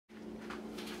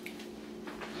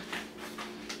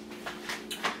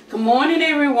Good morning,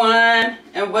 everyone,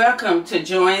 and welcome to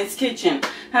Joanne's Kitchen.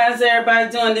 How's everybody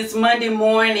doing this Monday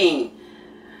morning?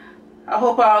 I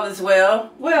hope all is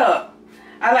well. Well,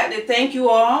 I'd like to thank you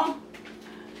all,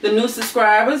 the new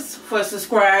subscribers, for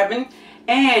subscribing.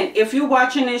 And if you're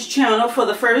watching this channel for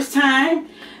the first time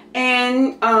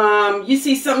and you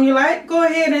see something you like, go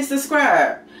ahead and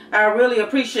subscribe. I really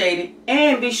appreciate it.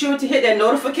 And be sure to hit that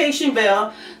notification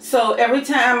bell so every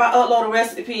time I upload a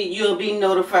recipe, you'll be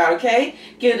notified, okay?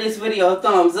 Give this video a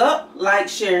thumbs up, like,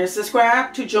 share, and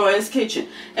subscribe to Joanne's Kitchen.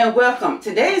 And welcome.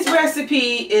 Today's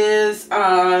recipe is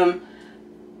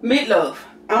meatloaf.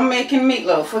 I'm making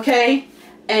meatloaf, okay?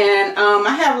 And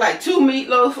I have like two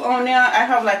meatloaf on there. I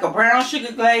have like a brown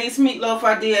sugar glaze meatloaf.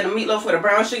 I did a meatloaf with a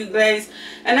brown sugar glaze.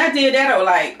 And I did that a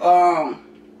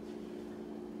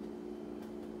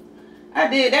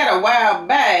while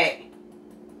back.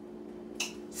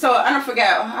 So I don't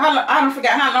forget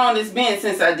how long it's been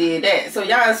since I did that. So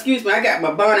y'all excuse me, I got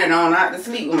my bonnet on. I have to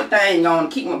sleep with my thing on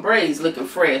to keep my braids looking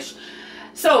fresh.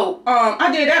 So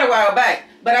I did that a while back.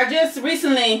 But I just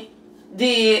recently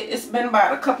did, it's been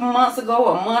about a couple months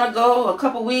ago, a month ago, a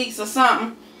couple weeks or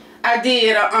something. I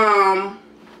did a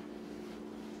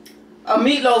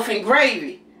meatloaf and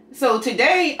gravy. So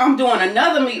today I'm doing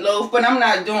another meatloaf, but I'm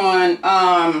not doing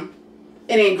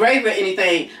any gravy or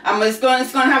anything. It's gonna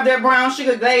have that brown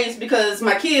sugar glaze because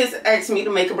my kids asked me to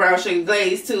make a brown sugar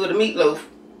glaze to the meatloaf.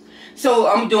 So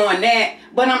I'm doing that,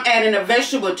 but I'm adding a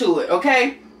vegetable to it,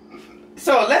 okay?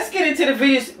 So let's get into the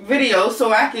video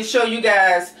so I can show you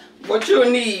guys what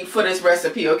you'll need for this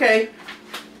recipe, okay?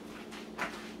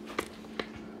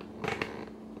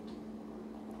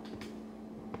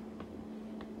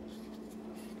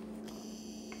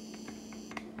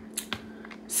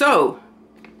 So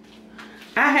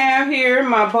I have here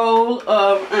my bowl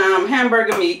of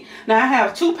hamburger meat. Now I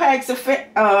have 2 packs of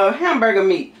hamburger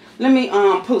meat. Let me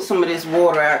put some of this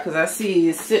water out because I see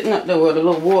it's sitting up there with a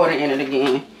little water in it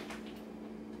again.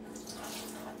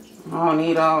 I don't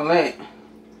need all that.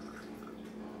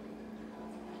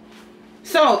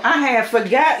 So I had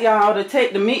forgot, y'all, to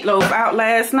take the meatloaf out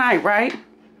last night, right?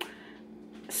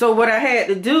 So what I had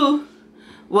to do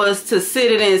was to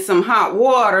sit it in some hot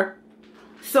water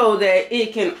so that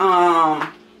it can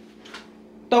thaw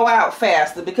out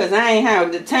faster, because I ain't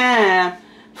have the time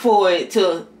for it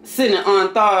to sit and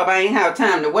unthaw. I ain't have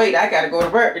time to wait. I gotta go to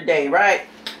work today, right?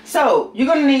 So you're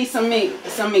gonna need some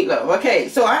meatloaf. Okay,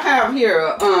 so I have here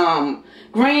a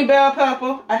green bell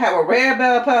pepper. I have a red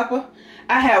bell pepper.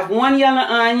 I have 1 yellow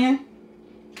onion.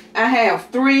 I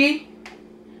have 3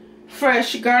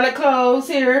 fresh garlic cloves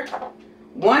here,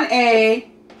 1 egg,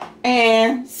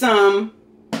 and some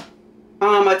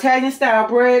Italian style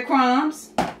breadcrumbs,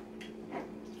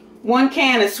 1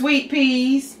 can of sweet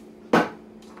peas,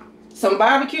 some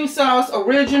barbecue sauce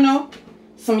original,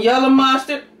 some yellow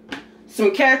mustard,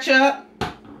 some ketchup,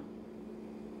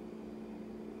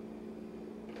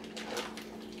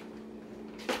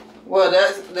 well,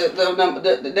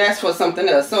 that's for something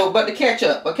else. So, but the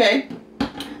ketchup, okay?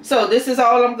 So this is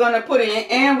all I'm gonna put in,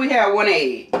 and we have 1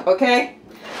 egg, okay?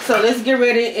 So let's get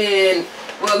ready and,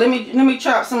 well, let me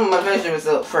chop some of my vegetables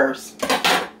up first.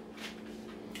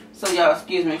 So y'all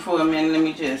excuse me for a minute. Let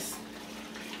me just.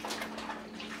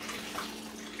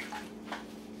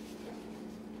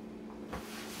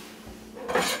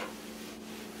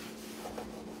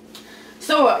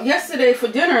 So yesterday for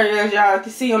dinner, as y'all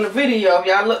can see on the video, if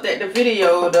y'all looked at the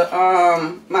video,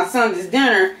 my Sunday's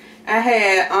dinner, I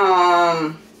had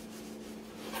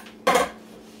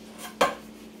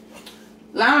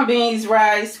lima beans,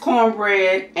 rice,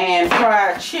 cornbread, and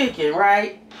fried chicken,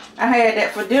 right? I had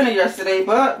that for dinner yesterday,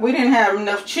 but we didn't have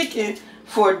enough chicken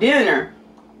for dinner.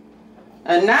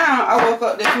 And now I woke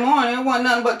up this morning, there wasn't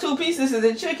nothing but 2 pieces of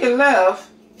the chicken left.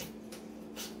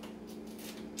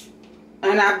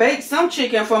 And I baked some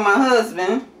chicken for my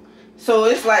husband, so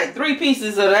it's like 3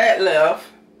 pieces of that left.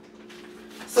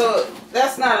 So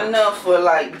that's not enough for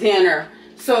like dinner.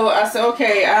 So I said,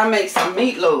 okay, I'll make some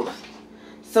meatloaf.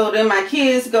 So then my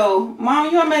kids go, Mom,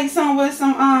 you want to make some with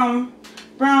some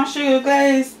brown sugar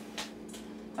glaze?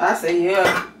 I said,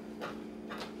 yeah,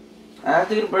 I'll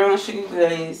do the brown sugar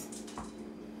glaze.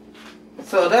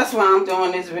 So that's why I'm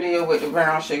doing this video with the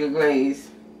brown sugar glaze.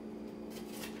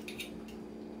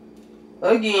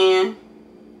 Again,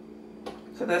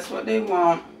 so that's what they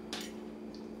want.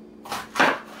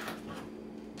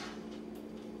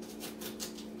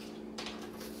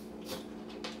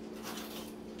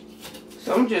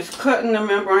 So I'm just cutting the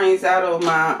membranes out of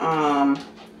my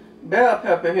bell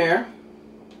pepper here.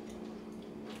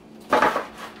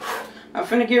 I'm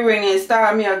finna get ready and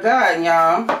start me a garden,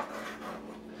 y'all.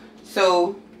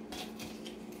 So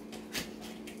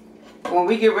when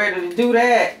we get ready to do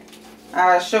that,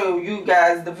 I'll show you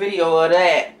guys the video of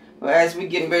that as we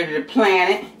getting ready to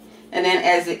plant it. And then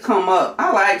as it come up,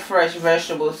 I like fresh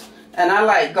vegetables and I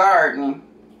like gardening.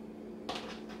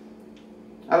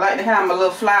 I like to have my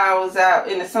little flowers out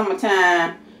in the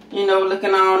summertime, you know,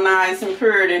 looking all nice and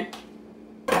pretty.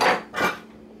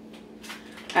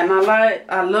 And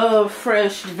I love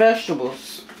fresh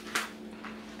vegetables.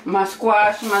 My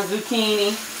squash, my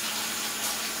zucchini.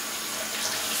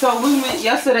 So we went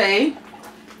yesterday.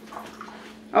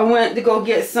 I went to go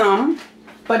get some,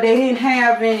 but they didn't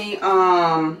have any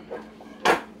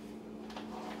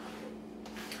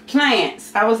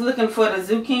plants. I was looking for the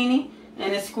zucchini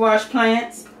and the squash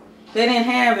plants. They didn't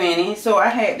have any, so I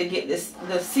had to get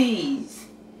the seeds,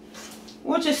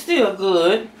 which is still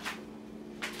good.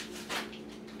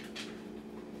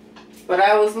 But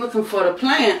I was looking for the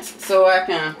plants so I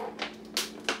can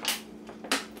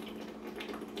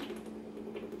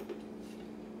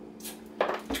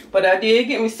but I did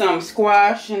get me some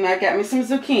squash and I got me some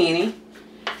zucchini.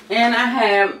 And I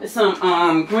have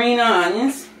some green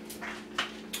onions.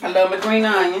 I love my green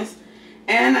onions.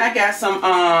 And I got some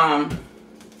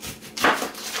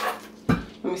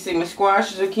let me see, my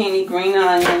squash, zucchini, green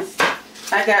onions.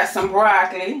 I got some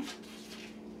broccoli.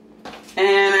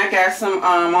 And I got some,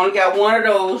 only got one of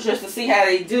those just to see how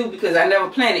they do because I never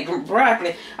planted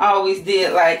broccoli. I always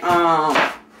did like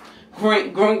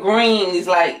greens,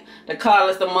 like the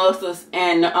collards, the mustards,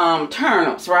 and the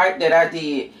turnips, right, that I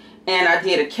did. And I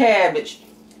did a cabbage.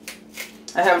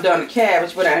 I haven't done the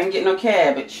cabbage, but I didn't get no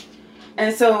cabbage.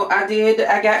 And so I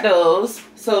got those.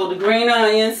 So the green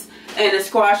onions and the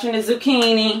squash and the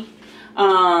zucchini.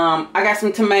 I got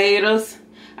some tomatoes.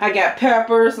 I got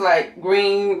peppers like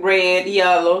green, red,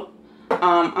 yellow.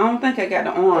 I don't think I got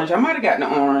the orange. I might have got the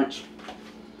orange.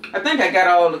 I think I got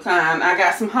all the kind. I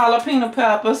got some jalapeno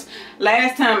peppers.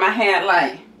 Last time I had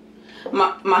like,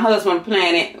 my husband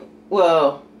planted,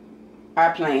 well, I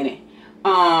planted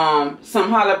some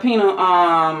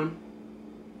jalapeno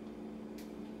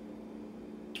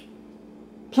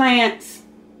plants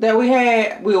that we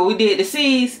had. We did the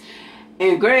seeds.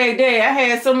 And Greg Day, I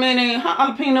had so many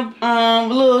jalapeno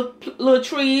little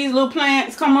trees, little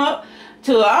plants come up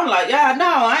till I'm like, yeah, no,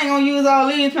 I ain't gonna use all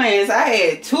these plants. I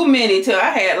had too many till I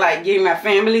had like give my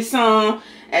family some,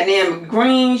 and then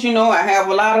greens, you know, I have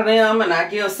a lot of them, and I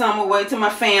give some away to my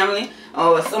family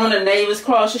or some of the neighbors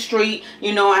across the street.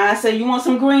 You know, I say, you want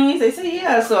some greens? They say,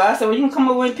 yeah. So I said, well, you can come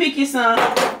over and pick you some.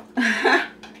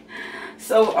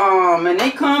 So and they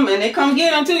come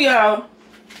get them too, y'all.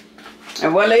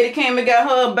 And one lady came and got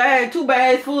her a bag, 2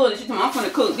 bags full, and she told me, I'm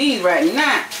gonna cook these right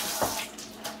now.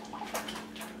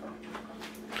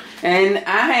 And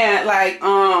I had like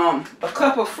a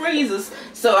couple freezers,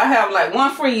 so I have like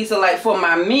one freezer like for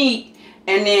my meat,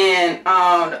 and then the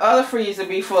other freezer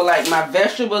be for like my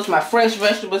vegetables, my fresh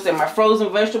vegetables and my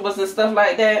frozen vegetables and stuff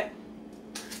like that.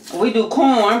 We do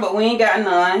corn, but we ain't got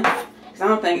none, cause I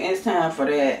don't think it's time for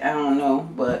that. I don't know,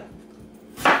 but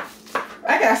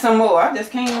I got some more. I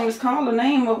just can't even call the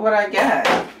name of what I got.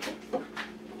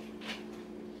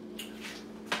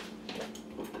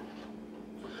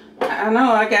 I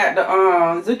know I got the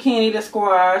zucchini, the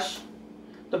squash,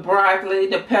 the broccoli,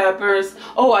 the peppers.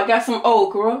 Oh, I got some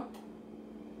okra.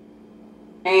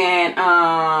 And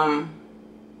I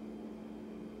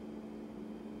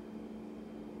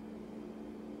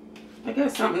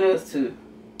got something else too.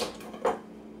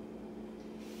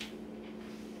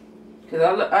 Cause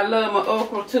I love my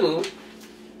okra too.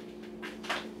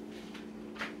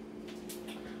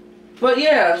 But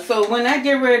yeah, so when I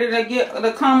get ready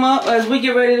to come up, as we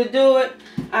get ready to do it,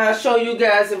 I'll show you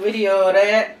guys a video of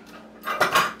that.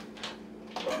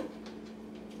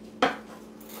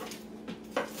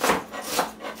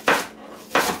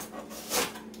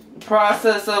 The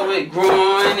process of it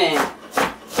growing and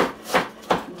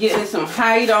getting some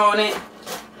height on it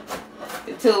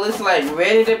until it's like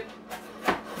ready to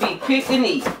be picked and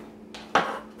eaten.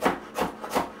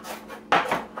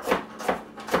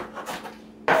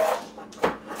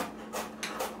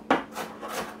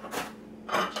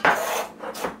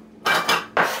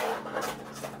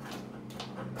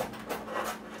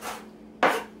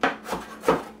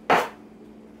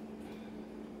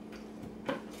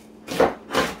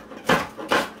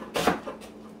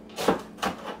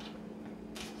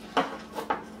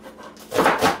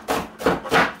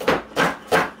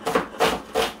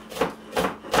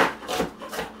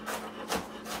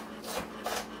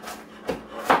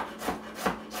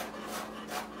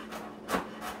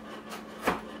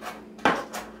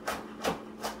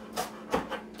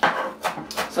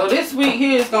 So this week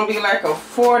here is going to be like a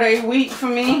 4-day week for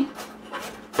me.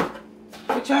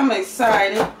 Which I'm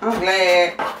excited. I'm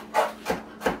glad.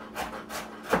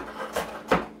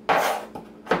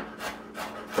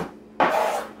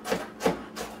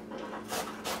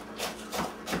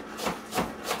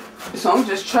 So I'm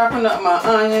just chopping up my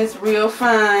onions real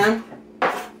fine.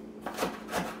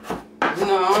 You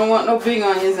know, I don't want no big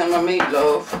onions in my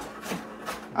meatloaf.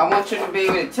 I want you to be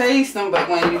able to taste them, but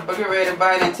when you get ready to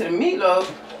bite into the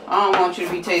meatloaf, I don't want you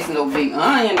to be tasting no big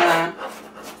onion now.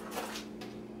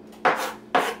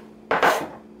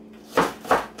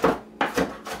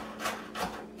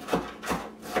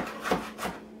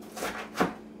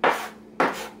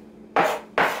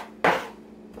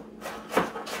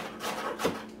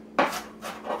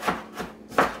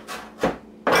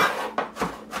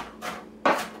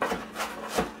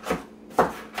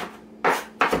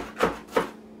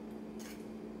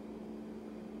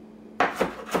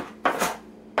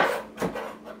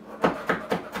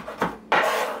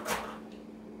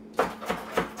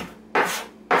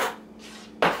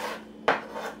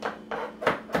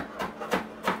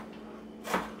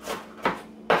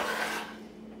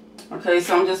 Okay,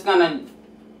 so I'm just gonna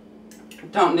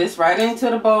dump this right into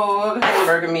the bowl of the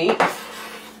hamburger meat.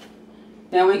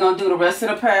 Then we're gonna do the rest of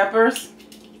the peppers.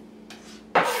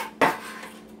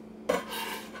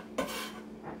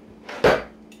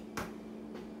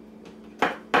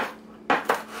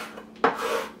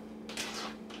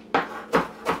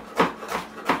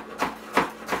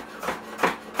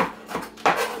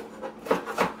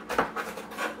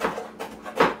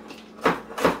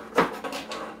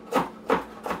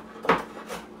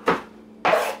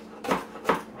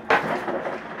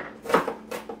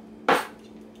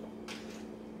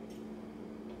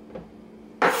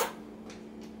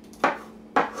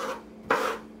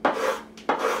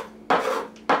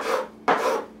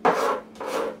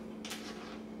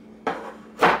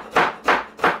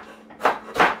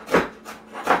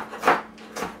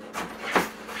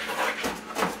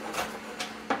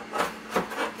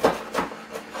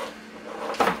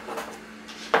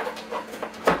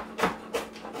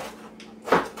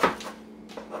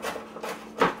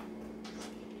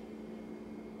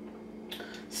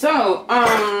 So,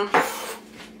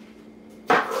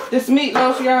 this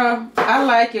meatloaf, y'all, I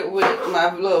like it with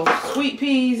my little sweet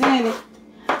peas in it.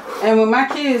 And when my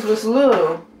kids was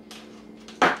little,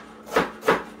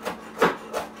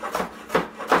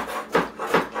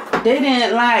 they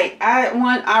didn't like,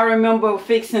 I remember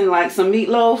fixing like some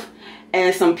meatloaf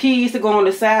and some peas to go on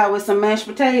the side with some mashed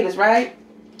potatoes, right?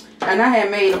 And I had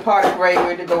made a pot of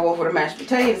gravy to go over the mashed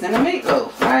potatoes and the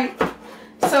meatloaf, right?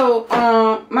 So,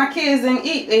 my kids didn't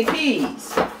eat their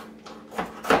peas.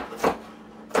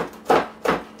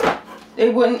 They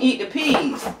wouldn't eat the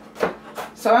peas.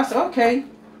 So I said, okay,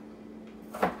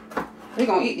 they're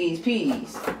gonna eat these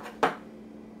peas.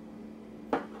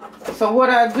 So what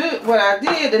I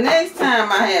did the next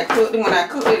time I had cooked it, when I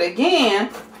cooked it again,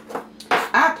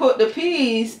 I put the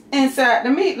peas inside the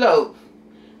meatloaf.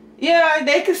 Yeah,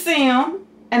 they could see them,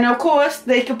 and of course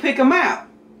they could pick them out.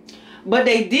 But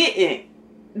they didn't.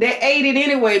 They ate it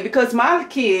anyway because my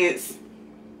kids,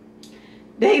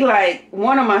 they like,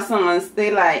 one of my sons, they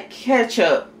like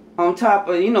ketchup on top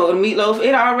of, you know, the meatloaf.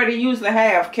 It already usually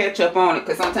have ketchup on it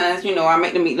because sometimes, you know, I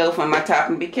make the meatloaf and my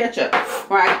topping be ketchup,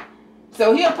 right?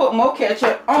 So he'll put more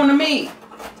ketchup on the meat.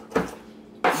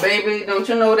 Baby, don't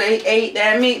you know they ate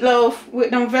that meatloaf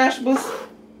with them vegetables?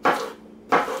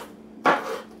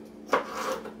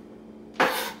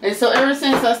 And so ever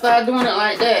since I started doing it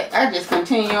like that, I just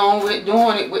continue on with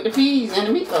doing it with the peas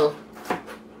and the meatloaf.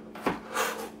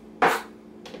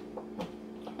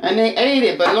 And they ate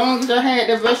it, but as long as I had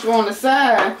the vegetable on the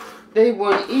side, they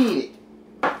wouldn't eat it.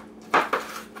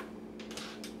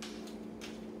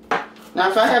 Now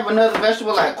if I have another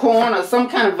vegetable like corn or some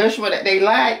kind of vegetable that they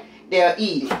like, they'll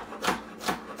eat it.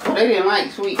 But they didn't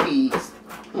like sweet peas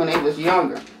when they was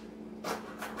younger.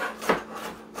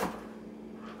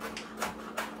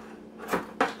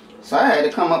 So I had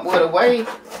to come up with a way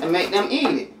to make them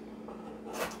eat it.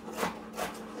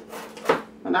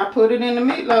 And I put it in the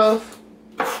meatloaf.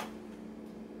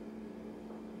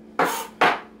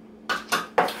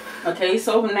 Okay,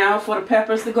 so now for the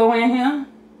peppers to go in here.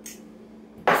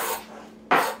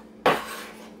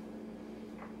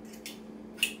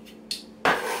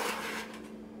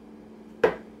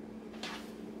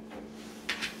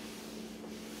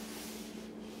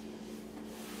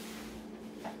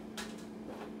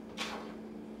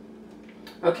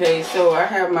 Okay, so I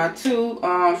have my two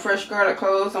fresh garlic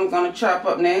cloves I'm going to chop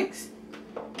up next.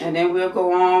 And then we'll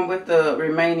go on with the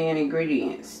remaining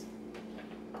ingredients.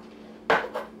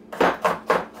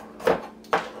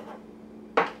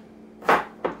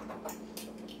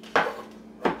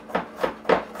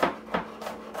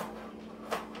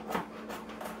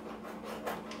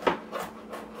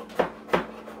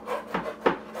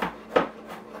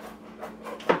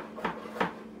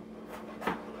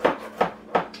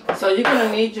 So you're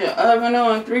gonna need your oven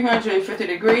on 350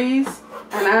 degrees.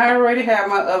 And I already have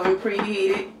my oven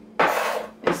preheated.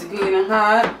 It's good and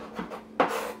hot.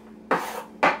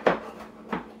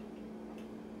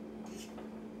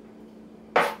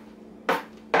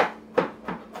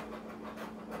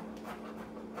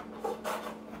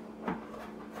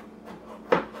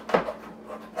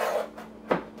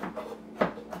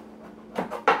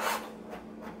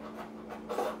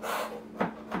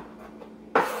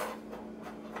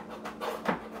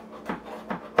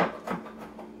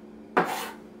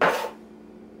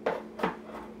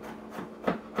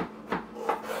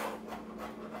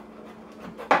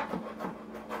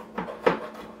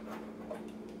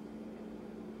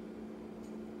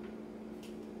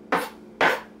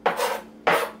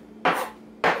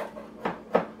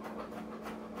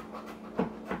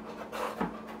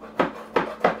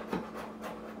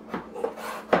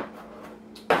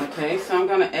 Okay, so I'm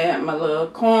gonna add my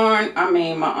little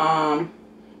my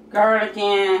garlic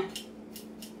in.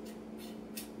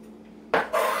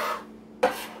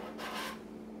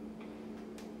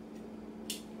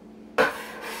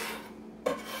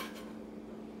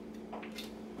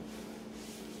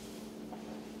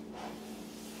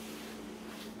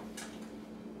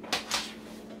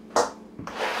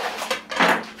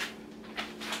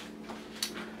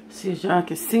 See if y'all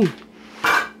can see.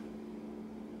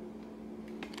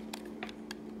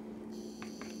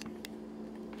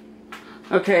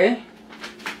 Okay,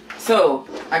 so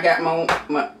I got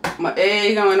my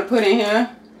egg I'm gonna put in here.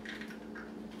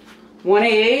 1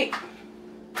 egg.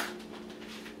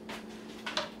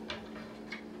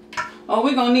 Oh,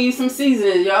 we're gonna need some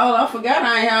seasoning, y'all. I forgot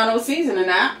I ain't have no seasoning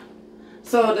now.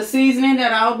 So the seasoning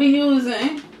that I'll be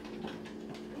using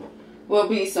will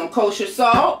be some kosher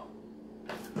salt,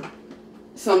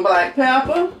 some black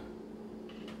pepper,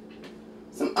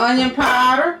 some onion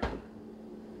powder,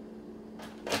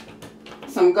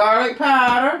 some garlic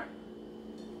powder,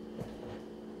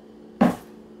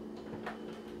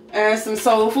 and some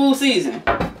soul food seasoning.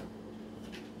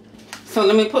 So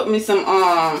let me put me some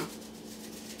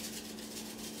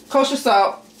kosher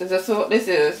salt, because that's what this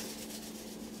is.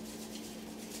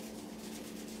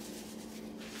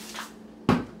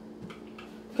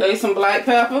 Okay, some black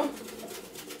pepper.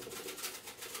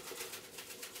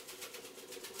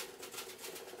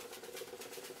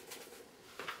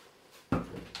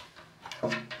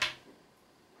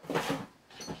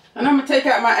 And I'm going to take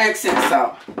out my accent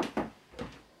salt.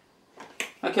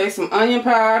 Okay, some onion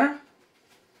powder.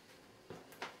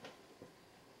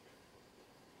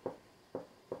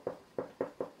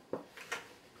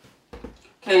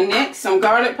 Okay, next, some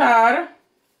garlic powder.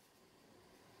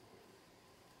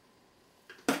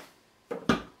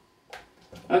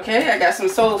 Okay, I got some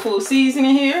soul food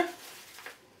seasoning here.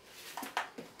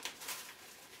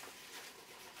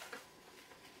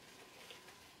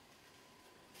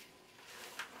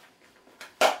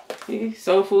 Okay,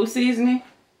 soul food seasoning.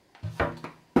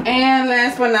 And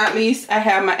last but not least, I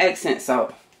have my accent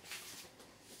salt.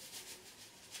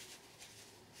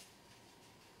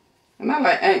 And I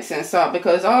like accent salt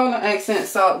because all the accent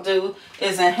salt do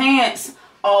is enhance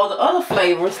all the other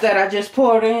flavors that I just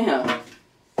poured in here.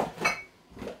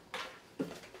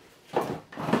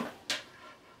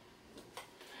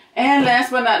 And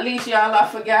last but not least, y'all, I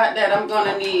forgot that I'm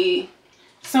going to need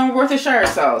some worthshire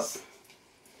sauce.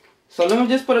 So let me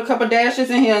just put a couple dashes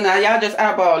in here. Now, y'all just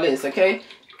eyeball this, okay?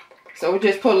 So we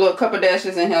just put a little couple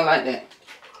dashes in here like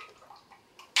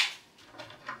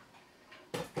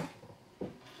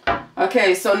that.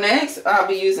 Okay, so next I'll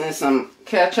be using some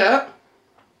ketchup.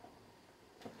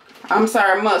 I'm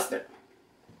sorry, mustard.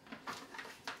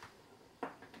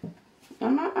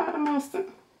 I'm not out of mustard.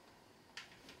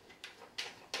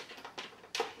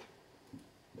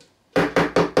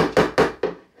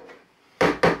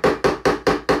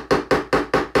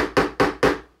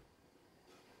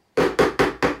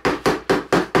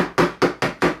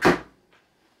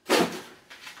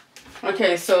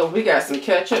 Okay, so we got some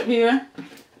ketchup here.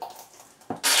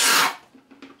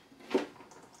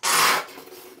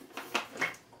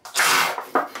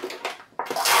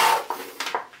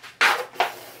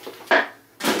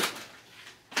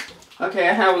 Okay,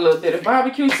 I have a little bit of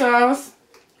barbecue sauce.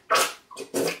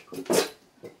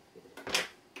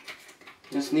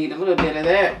 Just need a little bit of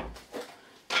that.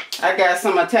 I got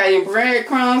some Italian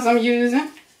breadcrumbs I'm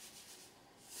using.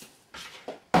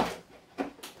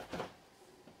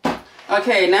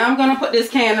 Okay, now I'm going to put this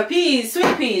can of peas,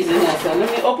 sweet peas in here. So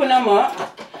let me open them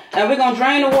up. And we're going to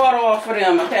drain the water off of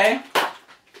them, okay?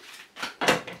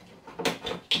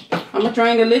 I'm going to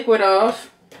drain the liquid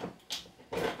off.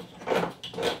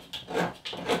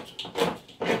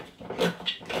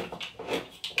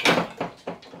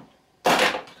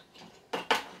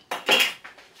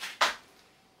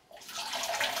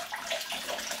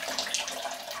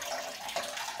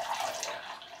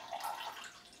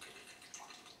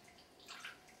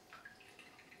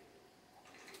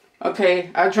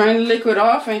 Okay, I drained the liquid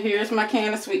off, and here's my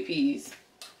can of sweet peas.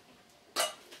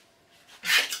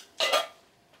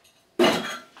 So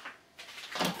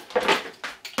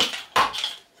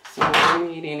I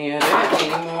don't need any of that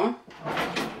anymore.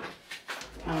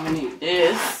 I don't need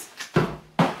this. So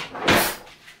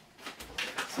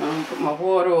I'm gonna put my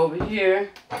water over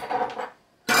here.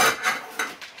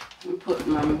 And put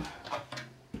my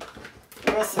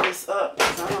rest of this up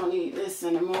because I don't need this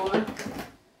anymore.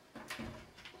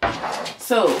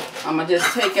 So I'm gonna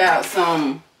just take out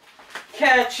some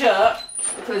ketchup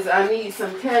because I need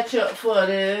some ketchup for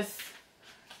this,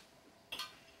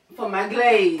 for my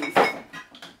glaze.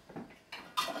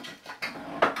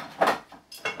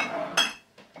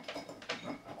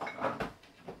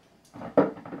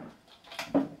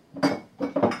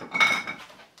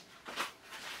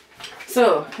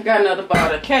 So I got another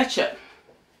bottle of ketchup.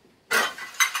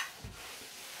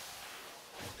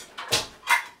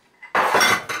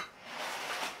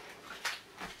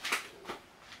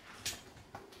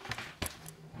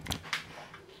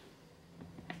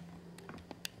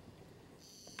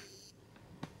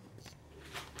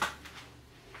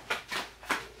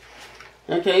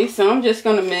 Okay, so I'm just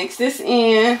going to mix this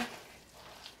in.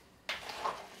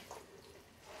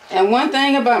 And one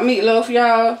thing about meatloaf,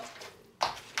 y'all,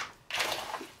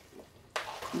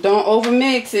 don't over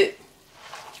mix it.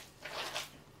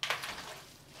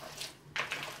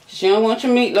 You don't want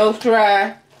your meatloaf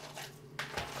dry.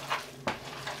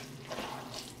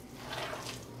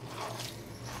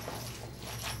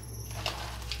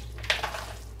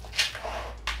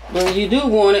 But you do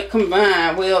want it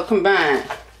combined, well combined.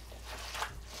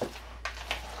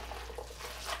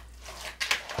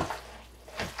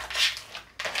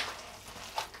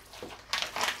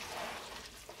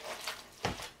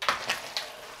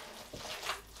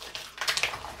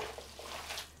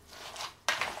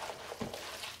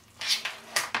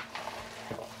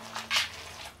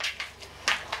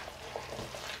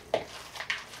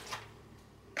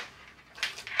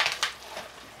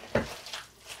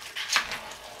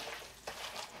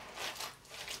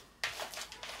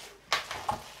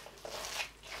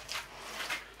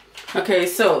 Okay,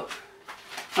 so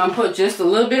I'm gonna put just a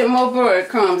little bit more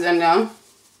breadcrumbs in there.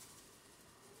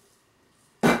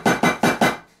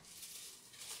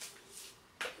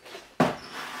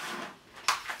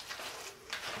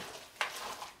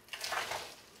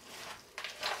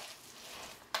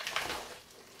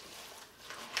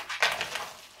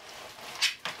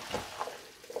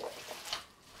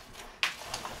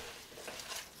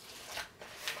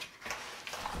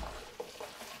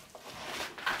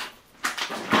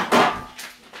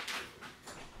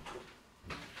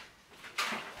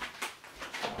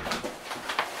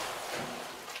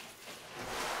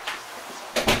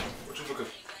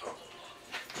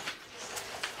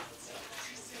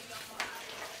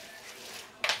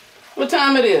 What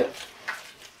time it is?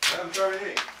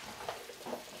 7:38.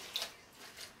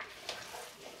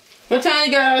 What time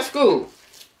you got out of school?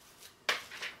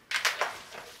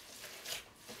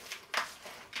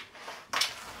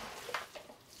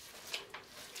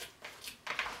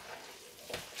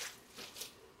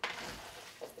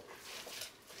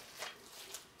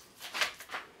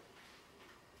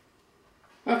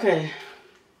 Okay.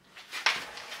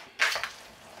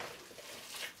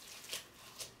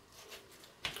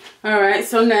 Alright,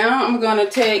 so now I'm going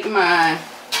to take my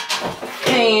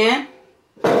pan,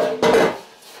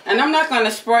 and I'm not going to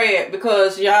spray it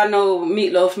because y'all know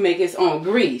meatloaf make its own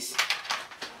grease.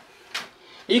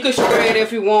 You can spray it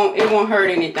if you want, it won't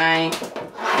hurt anything.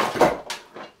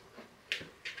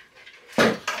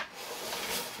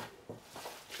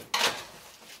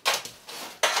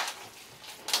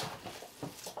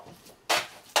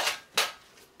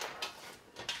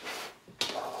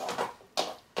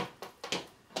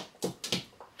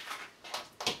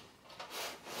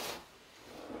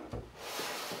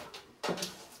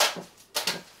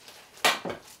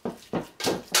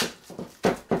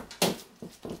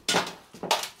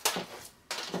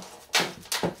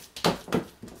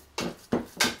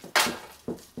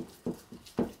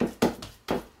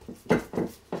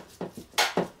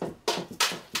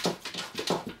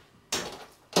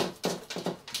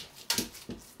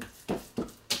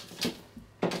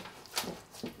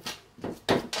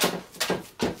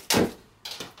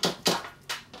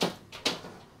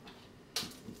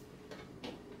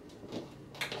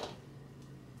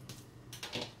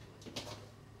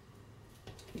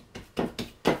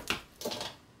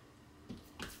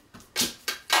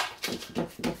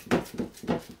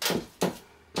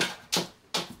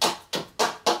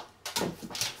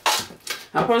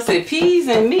 I'm supposed to say peas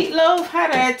and meatloaf. How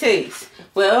does that taste?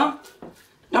 Well,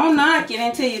 don't knock it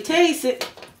until you taste it.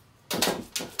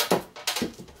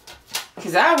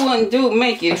 Because I wouldn't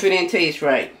make it if it didn't taste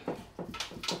right.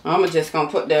 I'm just going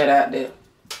to put that out there.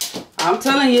 I'm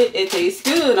telling you, it tastes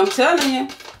good. I'm telling you.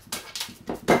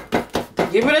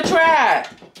 Give it a try.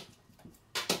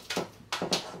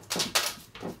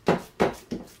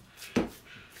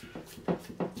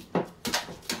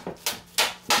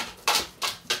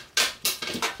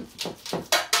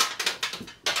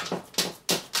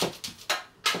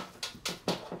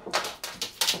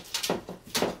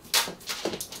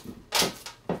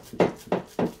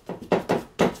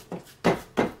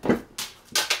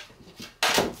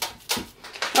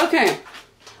 Okay,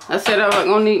 I said I wasn't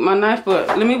gonna need my knife, but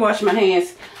let me wash my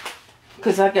hands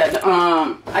because I got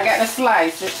to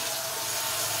slice it.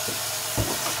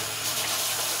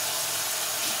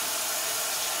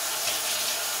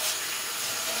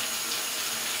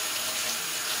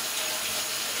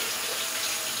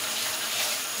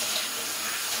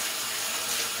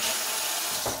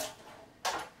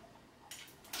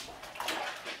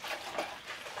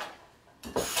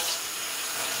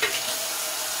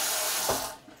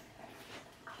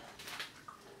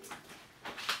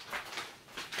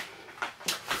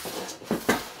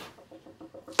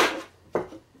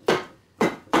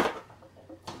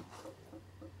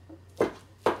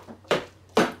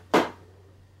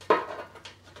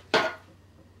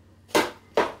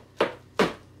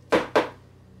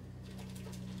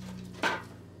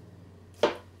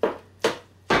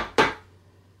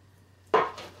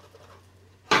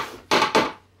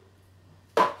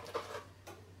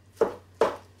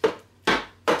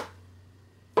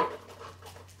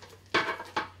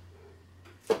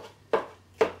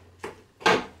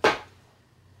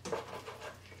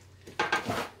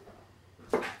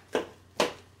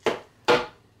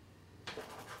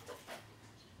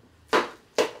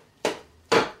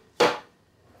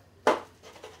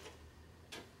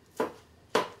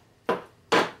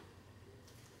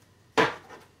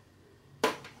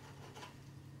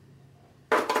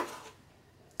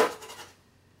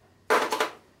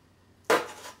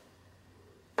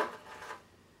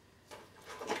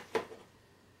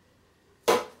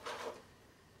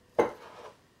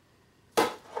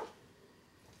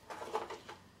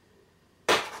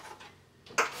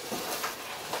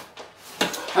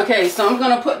 Okay, so I'm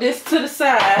gonna put this to the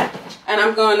side, and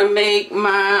I'm gonna make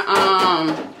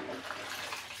my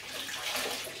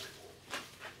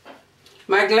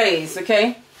my glaze.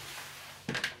 Okay.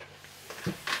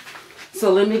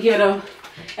 So let me get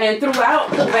and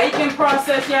throughout the baking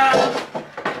process, y'all,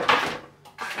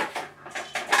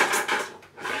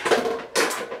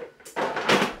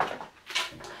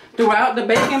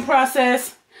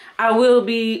 I will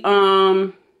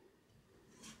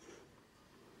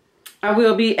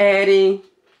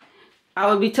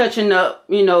be touching up,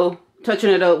 touching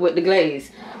it up with the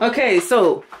glaze. Okay,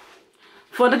 so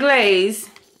for the glaze,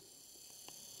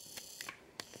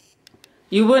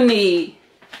 you will need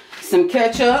some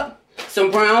ketchup,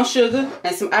 some brown sugar,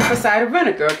 and some apple cider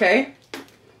vinegar, okay?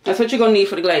 That's what you're going to need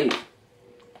for the glaze.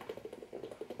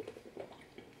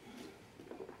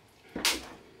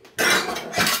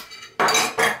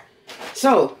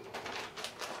 So,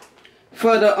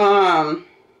 for the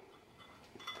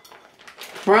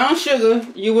brown sugar,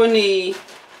 you will need,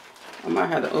 I might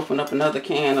have to open up another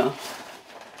can of,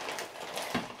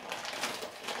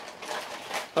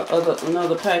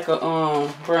 another pack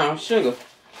of brown sugar.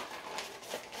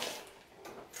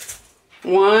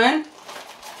 1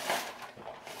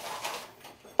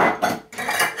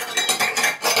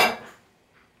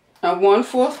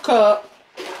 1/4 cup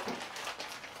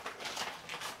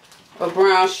of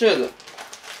brown sugar.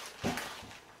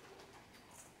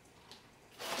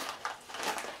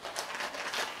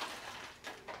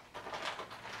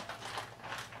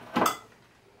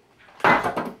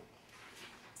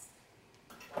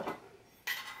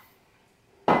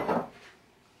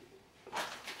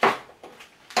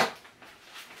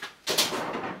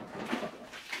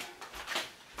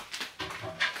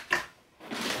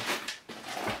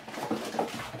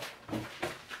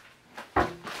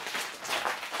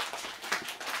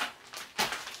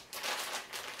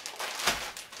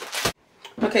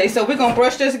 Okay, so we're going to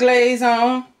brush this glaze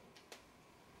on.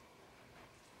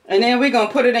 And then we're going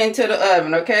to put it into the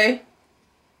oven, okay?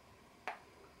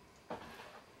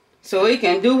 So it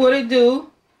can do what it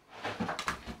do.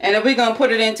 And then we're going to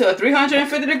put it into a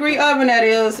 350-degree oven, that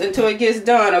is, until it gets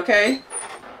done, okay?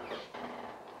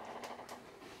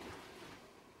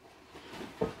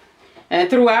 And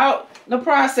throughout the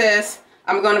process,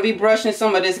 I'm going to be brushing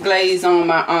some of this glaze on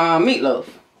my meatloaf.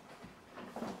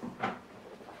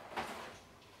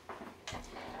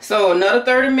 So another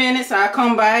 30 minutes, I'll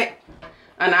come back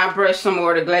and I'll brush some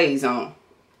more of the glaze on.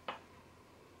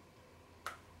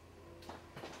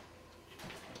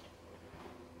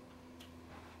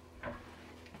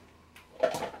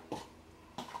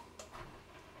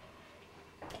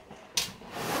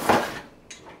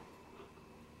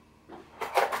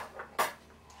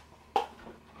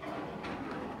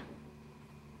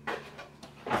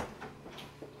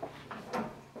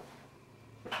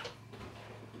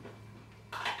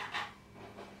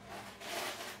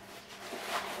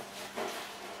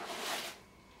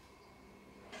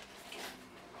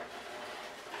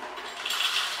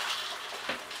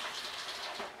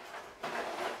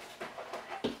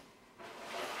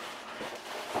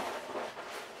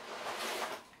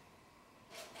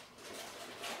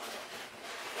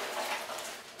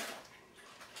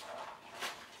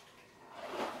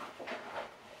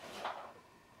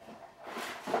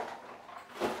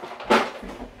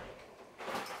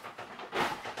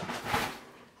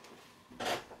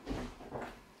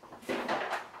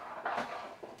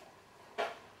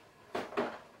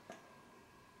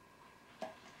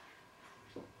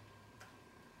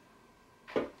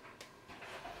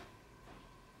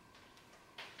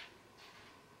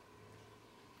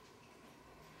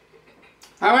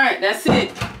 All right, that's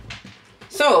it.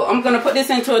 So I'm gonna put this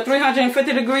into a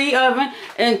 350-degree oven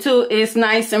until it's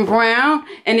nice and brown,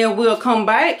 and then we'll come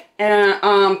back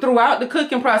and throughout the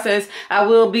cooking process, I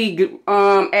will be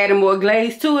adding more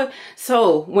glaze to it.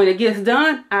 So when it gets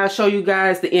done, I'll show you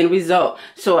guys the end result.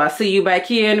 So I'll see you back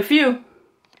here in a few.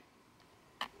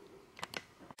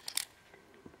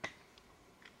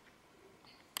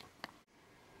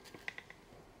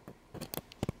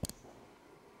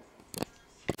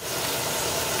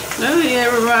 Hey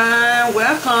everyone,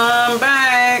 welcome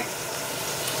back.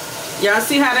 Y'all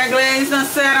see how that glaze done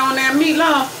sat on that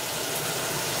meatloaf?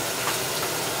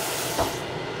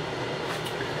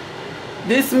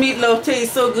 This meatloaf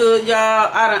tastes so good, y'all.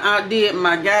 I done outdid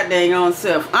my goddamn own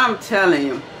self. I'm telling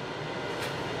you.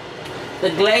 The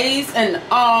glaze and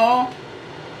all.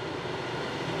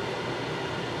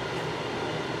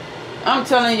 I'm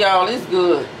telling y'all, it's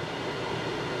good.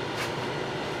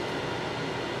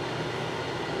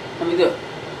 Let me do it.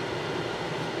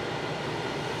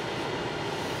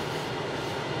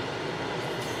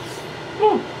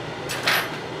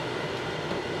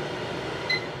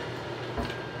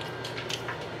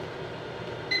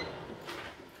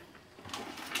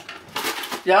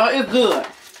 Y'all, it's good.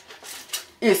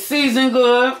 It's seasoned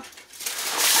good.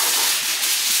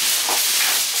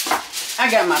 I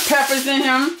got my peppers in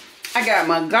him. I got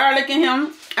my garlic in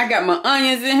him. I got my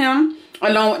onions in him,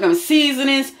 along with them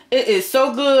seasonings. It is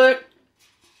so good.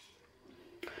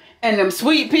 And them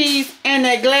sweet peas and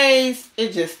that glaze,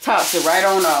 it just tops it right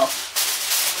on off.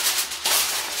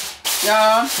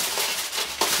 Y'all,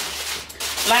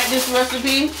 like this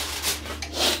recipe,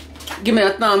 give me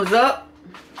a thumbs up.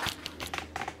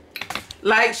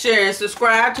 Like, share, and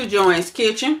subscribe to Joanne's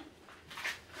Kitchen.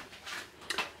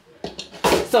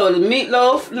 So the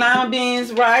meatloaf, lima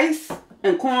beans, rice,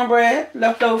 and cornbread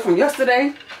left over from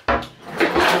yesterday.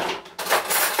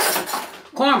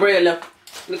 Cornbread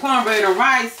left, the cornbread and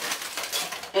rice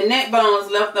and neck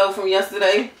bones left over from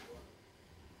yesterday.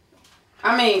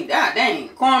 I mean, god dang,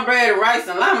 cornbread and rice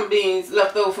and lima beans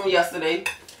left over from yesterday.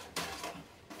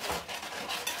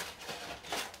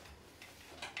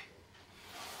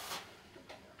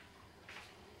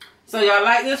 So y'all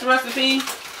like this recipe?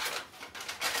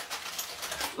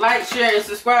 Like, share, and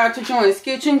subscribe to Joanne's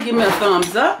Kitchen. Give me a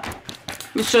thumbs up.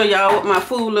 Let me show y'all what my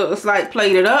food looks like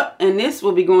plated up. And this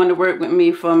will be going to work with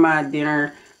me for my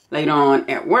dinner later on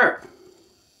at work.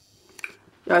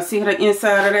 Y'all see how the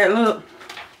inside of that look?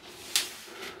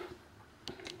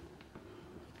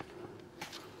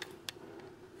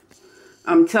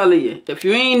 I'm telling you, if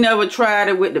you ain't never tried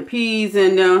it with the peas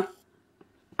in there,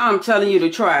 I'm telling you to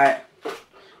try it.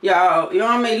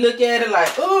 Y'all may look at it like,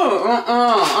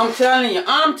 I'm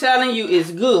telling you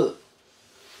it's good.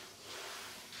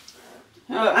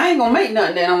 I ain't gonna make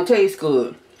nothing that don't taste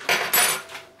good.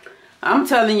 I'm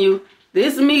telling you,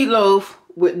 this meatloaf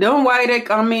with them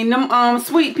them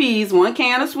sweet peas, 1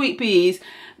 can of sweet peas,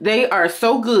 they are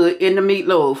so good in the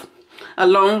meatloaf.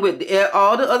 Along with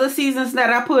all the other seasons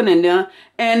that I put in there,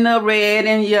 and the red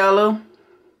and yellow,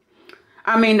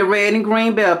 the red and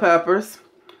green bell peppers,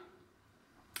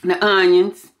 the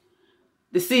onions,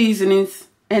 the seasonings,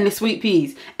 and the sweet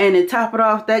peas. And to top it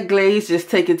off, that glaze just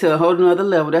take it to a whole nother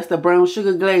level. That's the brown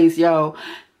sugar glaze, y'all.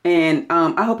 And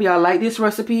I hope y'all like this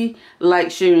recipe. Like,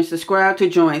 share, and subscribe to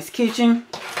Joanne's Kitchen.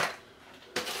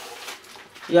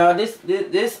 Y'all,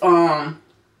 this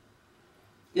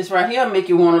right here make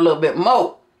you want a little bit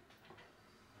more.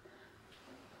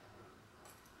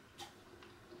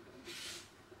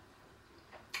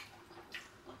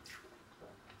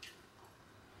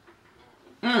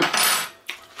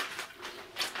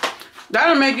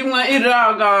 That'll make you want to eat it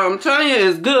all, y'all. I'm telling you,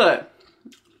 it's good.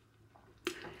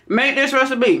 Make this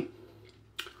recipe.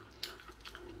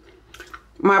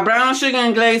 My brown sugar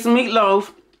and glazed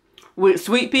meatloaf with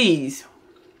sweet peas.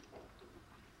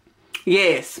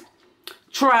 Yes.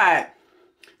 Try it.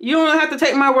 You don't have to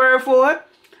take my word for it.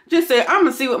 Just say, I'm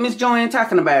going to see what Miss Joanne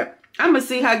talking about. I'm going to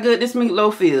see how good this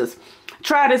meatloaf is.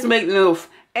 Try this meatloaf.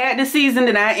 Add the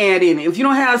seasoning that I add in it. If you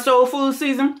don't have soul food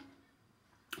season,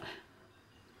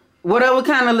 whatever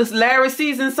kind of Larry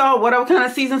seasoned salt, whatever kind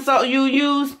of seasoned salt you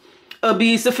use, will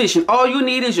be sufficient. All you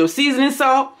need is your seasoning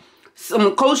salt,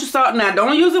 some kosher salt. Now,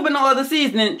 don't use it with no other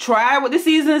seasoning. Try with the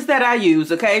seasonings that I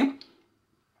use, okay?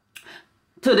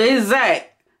 To the exact.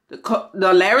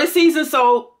 The Larry seasoned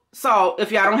salt,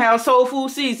 if y'all don't have soul food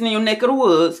seasoning in your neck of the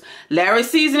woods, Larry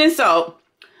seasoning salt,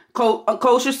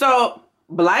 kosher salt,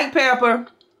 black pepper,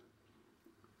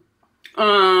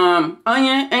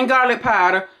 onion and garlic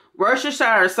powder,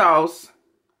 worthshire sauce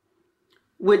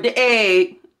with the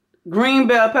egg, green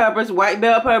bell peppers, white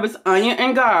bell peppers, onion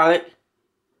and garlic,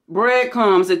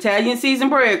 breadcrumbs, Italian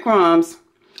seasoned breadcrumbs,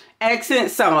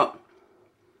 accent salt,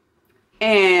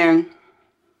 and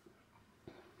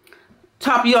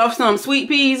top you off some sweet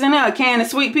peas in there, a can of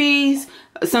sweet peas.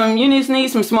 You just need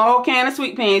some small can of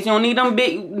sweet peas. You don't need them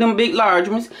big large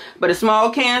ones, but a small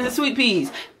cans of sweet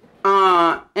peas.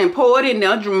 And pour it in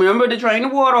there. Remember to drain the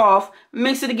water off.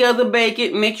 Mix it together, bake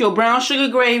it. Mix your brown sugar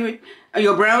gravy,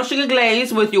 your brown sugar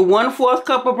glaze with your 1/4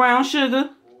 cup of brown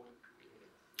sugar.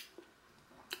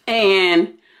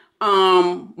 And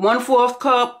 1/4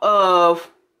 cup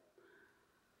of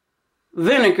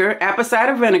vinegar, apple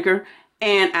cider vinegar,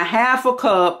 and 1/2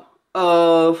 cup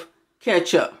of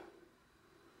ketchup.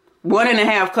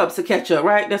 1.5 cups of ketchup,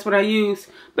 right? That's what I use.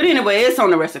 But anyway, it's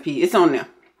on the recipe. It's on there.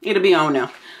 It'll be on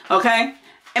there. Okay?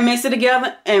 And mix it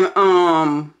together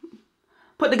and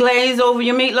put the glaze over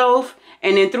your meatloaf.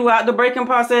 And then throughout the baking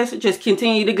process, just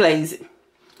continue to glaze it.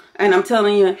 And I'm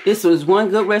telling you, this was one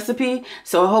good recipe.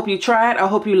 So I hope you try it. I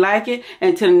hope you like it.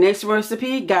 Until the next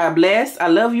recipe, God bless. I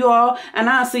love you all. And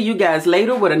I'll see you guys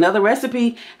later with another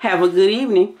recipe. Have a good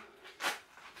evening.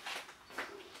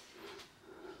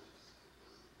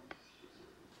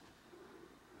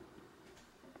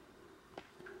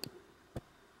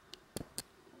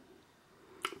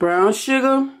 Brown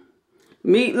sugar,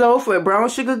 meatloaf with brown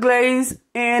sugar glaze,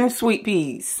 and sweet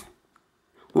peas.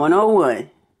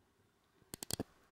 101.